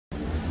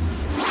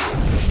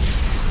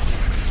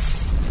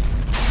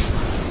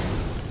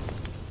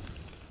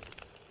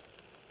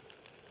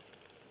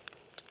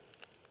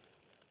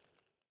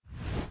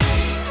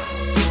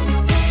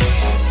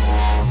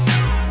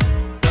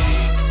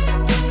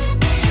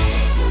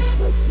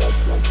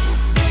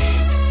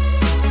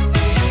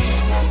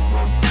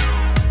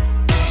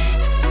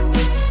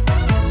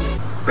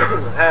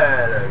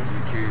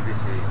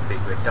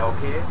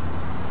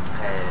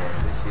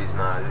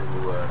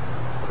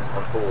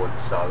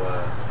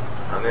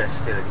I'm going to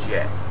steal a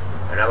jet.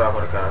 I know where I've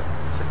got to go.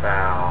 It's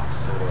about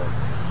sort of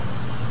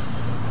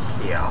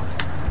here.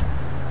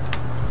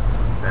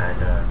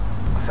 And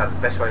I found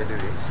the best way to do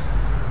this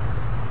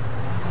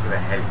is with a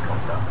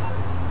helicopter.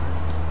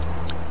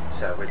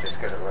 So we're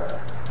just going to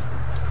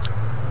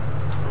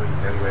ring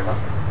Merryweather.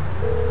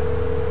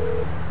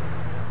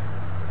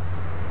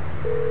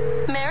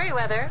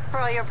 Merryweather, for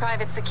all your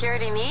private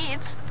security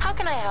needs. How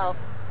can I help?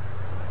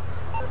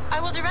 I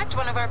will direct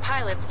one of our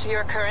pilots to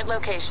your current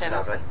location.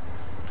 Lovely.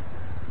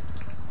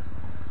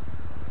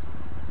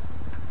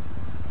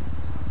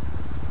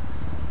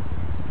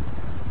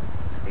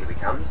 Here he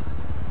comes.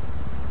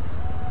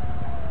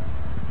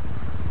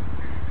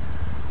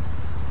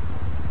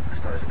 I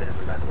suppose I'm going to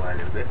move out of the way a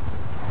little bit.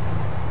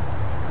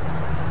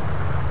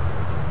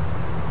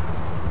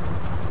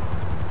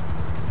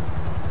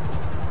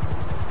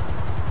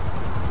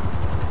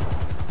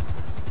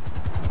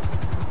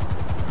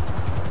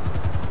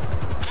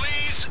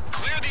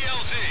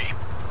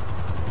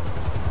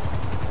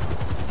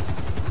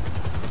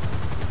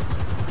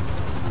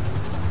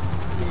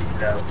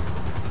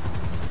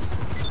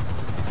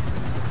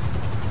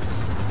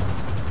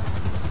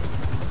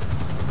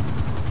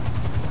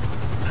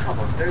 Come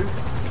on, dude.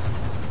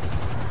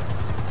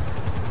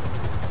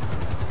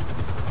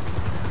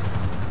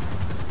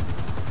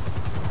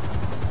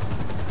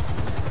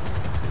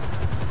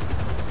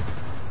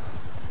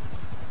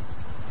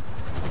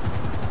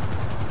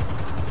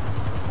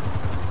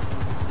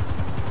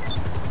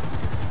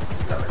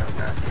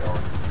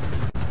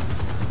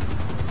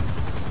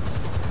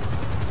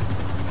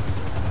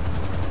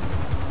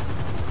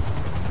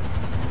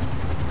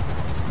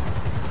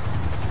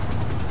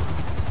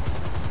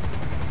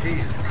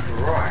 Jesus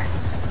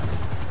Christ.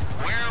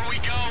 Where are we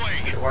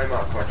going? Get away,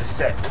 Mark. I just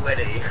set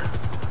ready.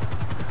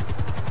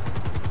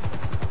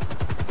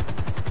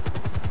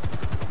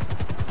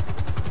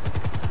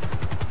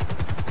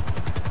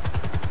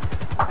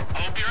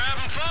 Hope you're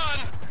having fun.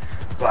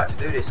 But to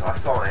do this, I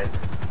find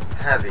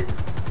having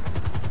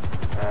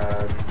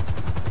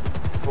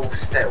full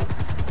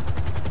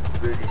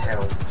stealth really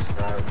helps.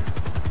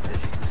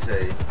 As you can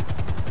see,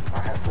 I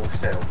have full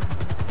stealth.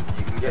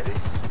 You can get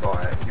this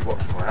by, if you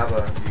watch my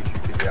other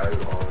YouTube video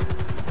on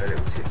a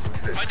little tips and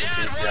tricks. My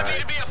dad wanted me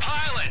to be a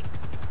pilot.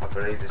 I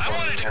believe this I one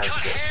wanted to has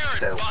cut got hair and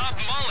stealth. bob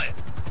mullet.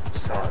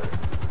 So,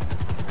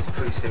 it's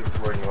pretty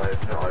simple anyway.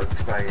 If not, I'll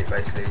explain it.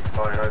 Basically,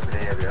 find an open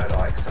area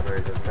like somewhere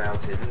in the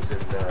mountains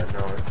and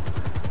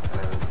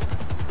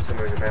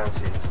somewhere in the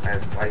mountains,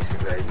 and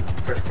basically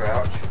press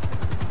crouch,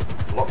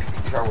 lock your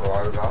controller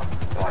over,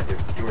 like your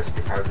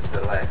joystick over to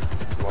the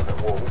left, the one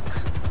that walks,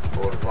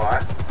 or the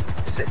right,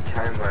 set your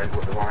camera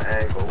angle at the right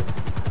angle,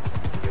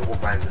 and you'll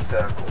walk round in a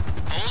circle.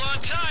 Hold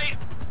on tight.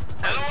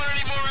 I don't want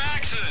any more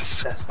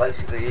accidents. That's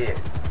basically it.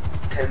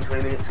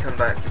 10-20 minutes, come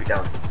back, you'll be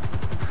done.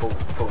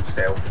 Full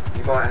stealth.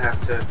 You might have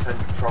to turn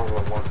the controller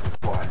on once or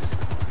twice.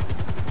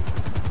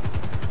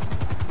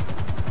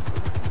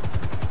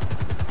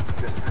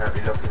 Because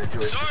apparently locking the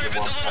joystick Sorry in if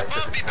it's one a little place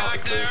doesn't bumpy count back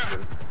as there.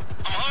 movement.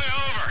 I'm high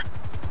over.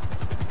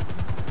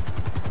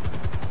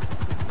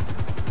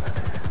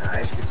 Now,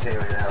 as you can see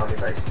right now, army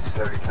base is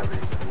slowly coming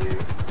into view.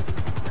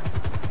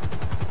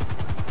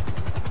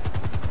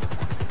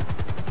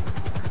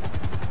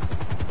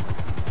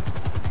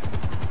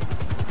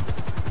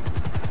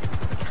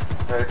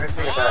 Now, the good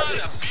thing about What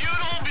a this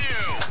beautiful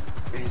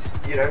view.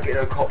 is you don't get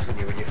no cops on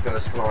you when you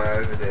first fly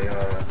over the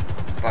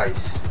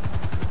base.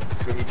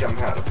 So when you jump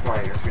out of the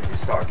plane, that's when you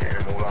start getting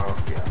them all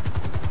after you.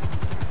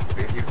 But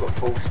if you've got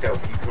full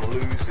stealth, you can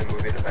lose them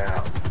within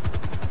about,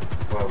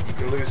 well, you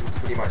can lose them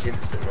pretty much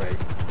instantly.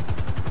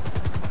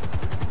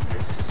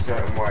 There's just a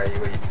certain way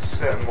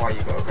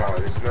you've got to go.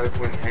 There's no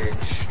point heading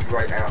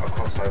straight out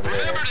across over there.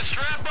 Remember to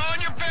strap on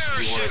your You want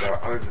parachute. to go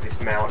over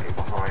this mountain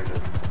behind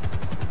them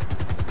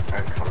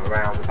and come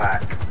around the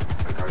back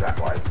and go that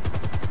way.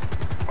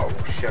 I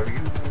will show you.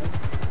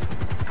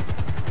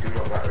 Do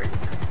not worry.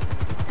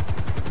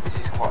 This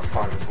is quite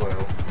fun as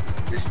well.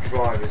 This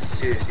driver's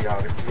seriously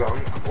either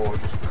drunk or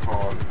just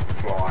can't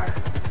fly.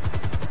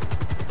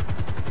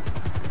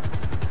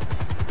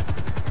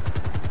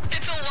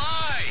 It's a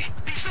lie.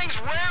 These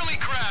things rarely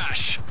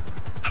crash.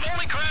 I've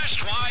only crashed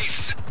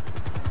twice.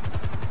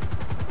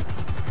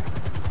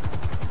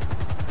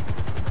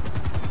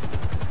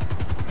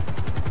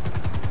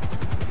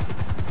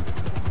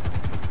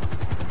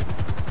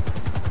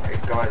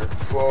 These guys are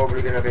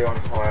probably going to be on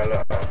high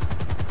alert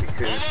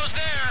because Almost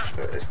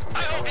there. there's,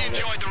 I hope you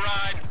enjoyed the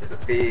ride. there's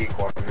a big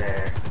one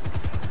there.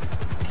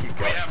 Keep We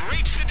going. have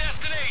reached the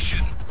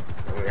destination.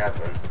 No, we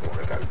haven't. We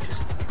want to go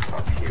just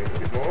up here a little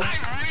bit more. I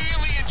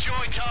really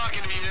enjoyed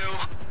talking to you.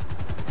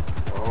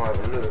 I'll have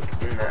a look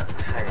in that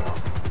hangar.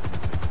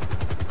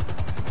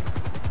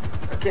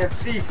 I can't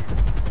see.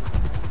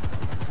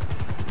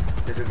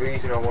 There's a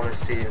reason I want to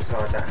see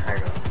inside that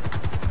hangar.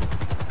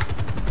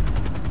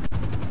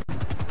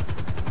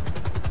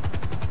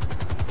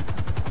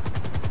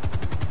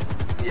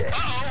 Yes.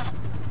 Uh-oh.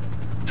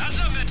 That's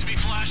not meant to be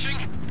flashing.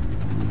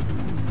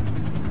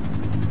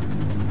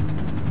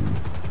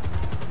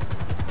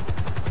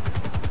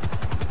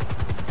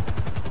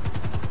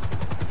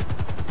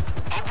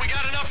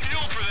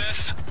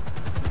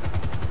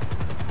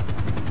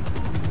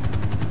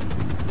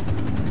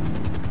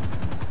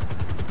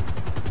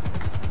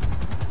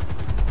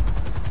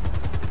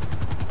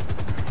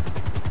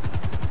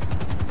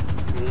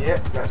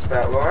 Yep, that's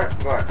about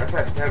right. Right,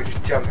 okay, now we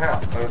just jump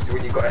out.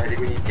 Obviously when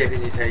when you get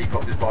in these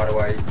helicopters, by the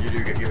way, you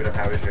do get given a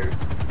parachute.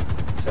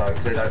 So,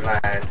 because they don't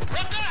land.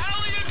 What the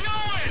hell are you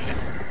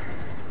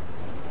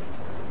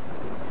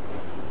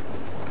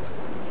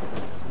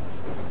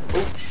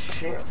doing? Oh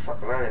shit, I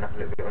fucked landing up a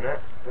little bit on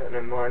that. But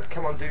never mind.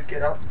 Come on dude,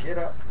 get up,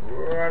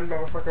 run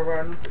motherfucker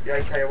run, put the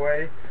AK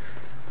away.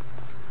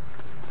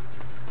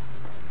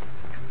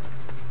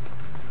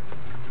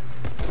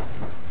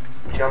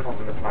 Jump up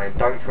on the plane,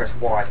 don't press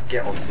Y to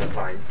get onto the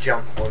plane,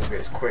 jump onto it,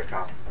 it's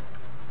quicker.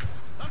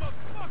 I'm a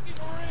fucking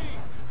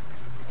Marine.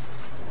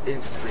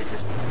 Instantly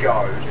just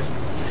go, just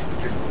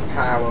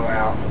power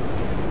out,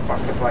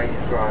 fuck the plane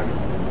in front,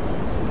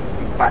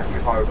 and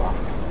backflip over.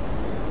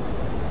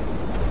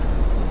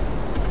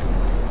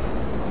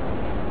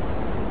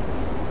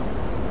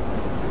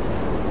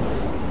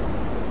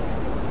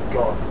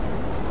 God.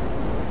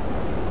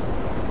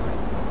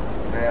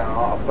 They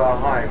are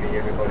behind me,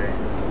 everybody.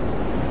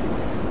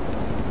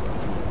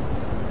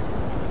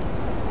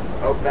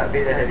 Oh, that'd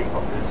be the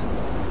helicopters.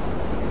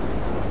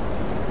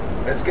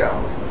 Let's go.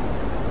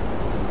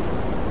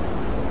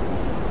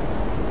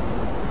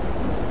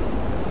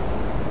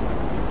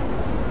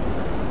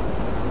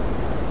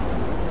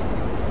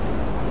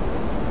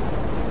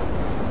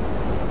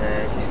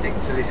 And if you stick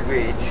to this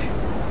ridge,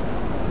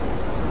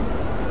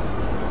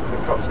 the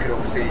cops can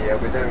all see you,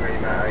 but it don't really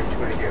matter. You just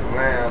want to get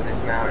around this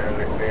mountain a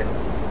little bit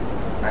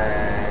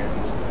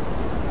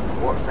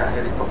and watch that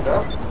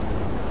helicopter.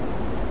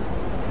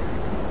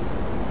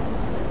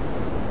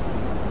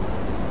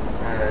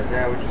 And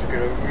now we're just going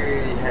to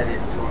really head it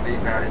toward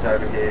these mountains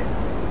over here,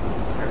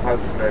 and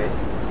hopefully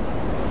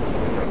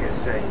we'll not get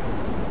seen.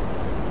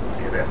 Let's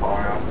get a bit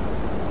higher.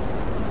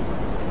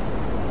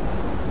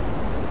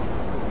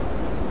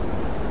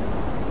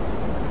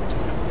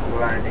 Put the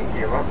landing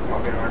gear up,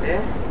 might be an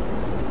idea.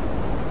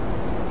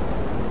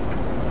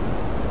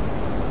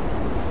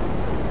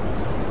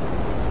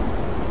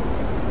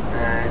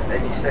 And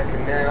any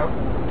second now,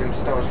 them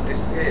stars should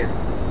disappear.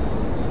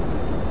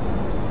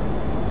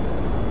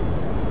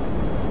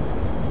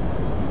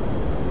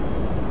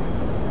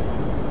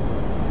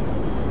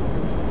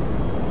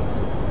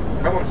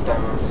 Come on,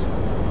 stars.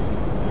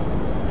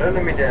 Don't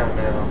let me down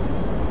now.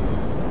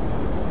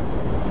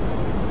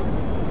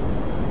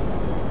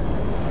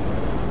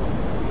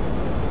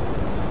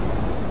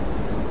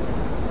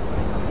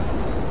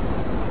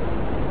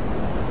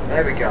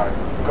 There we go.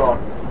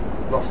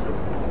 Gone. Lost them.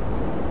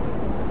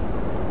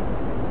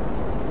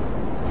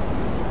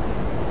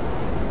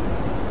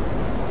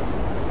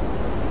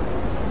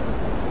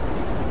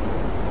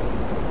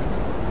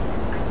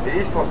 It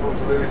is possible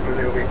to lose them a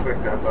little bit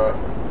quicker, but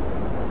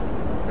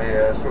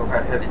they sort of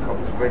had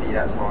helicopters ready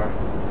that time.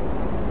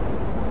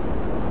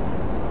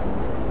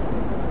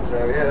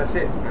 So yeah, that's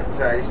it. That's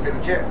how you still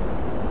jet.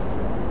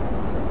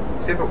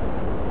 Simple.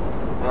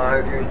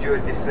 I hope you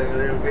enjoyed this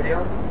little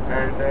video,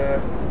 and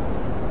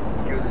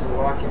give us a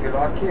like if you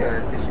like it,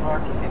 a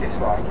dislike if you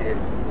dislike it,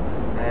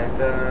 and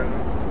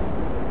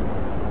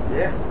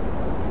yeah,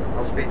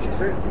 I'll speak to you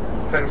soon.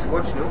 Thanks for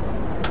watching all.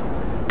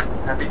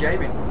 Happy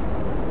gaming.